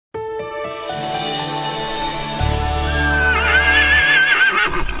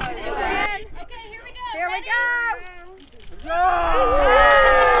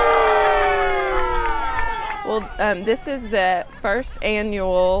This is the first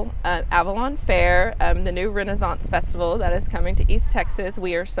annual Avalon Faire, the new Renaissance Festival that is coming to East Texas.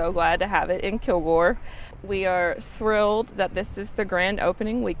 We are so glad to have it in Kilgore. We are thrilled that this is the grand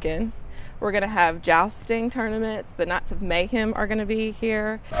opening weekend. We're going to have jousting tournaments. The Knights of Mayhem are going to be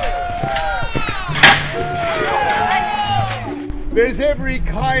here. There's every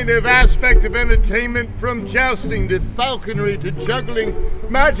kind of aspect of entertainment, from jousting to falconry to juggling,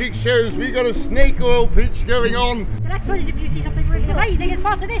 magic shows. We got a snake oil pitch going on. The next one is if you see something really amazing as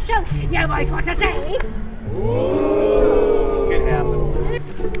part of this show, you might want to say, "Ooh, could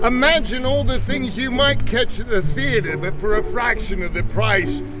happen." Imagine all the things you might catch at the theatre, but for a fraction of the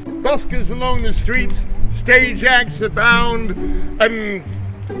price. Buskers along the streets, stage acts abound, and,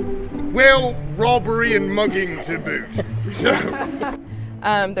 well, robbery and mugging to boot.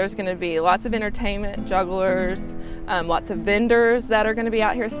 There's going to be lots of entertainment, jugglers, lots of vendors that are going to be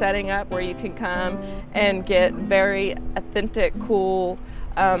out here setting up where you can come and get very authentic, cool,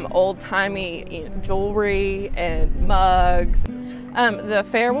 old-timey jewelry and mugs. The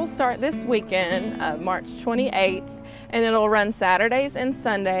fair will start this weekend, March 28th, and it'll run Saturdays and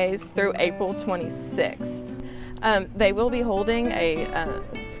Sundays through April 26th. They will be holding a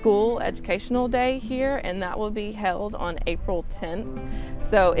school educational day here, and that will be held on April 10th.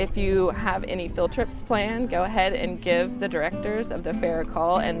 So if you have any field trips planned, go ahead and give the directors of the fair a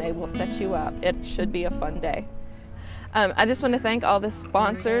call and they will set you up. It should be a fun day. I just want to thank all the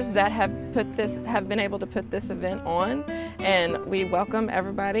sponsors that have been able to put this event on, and we welcome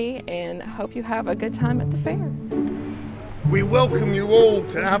everybody and hope you have a good time at the fair. We welcome you all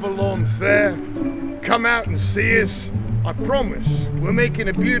to Avalon Faire. Come out and see us. I promise, we're making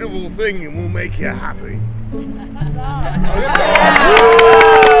a beautiful thing and we'll make you happy.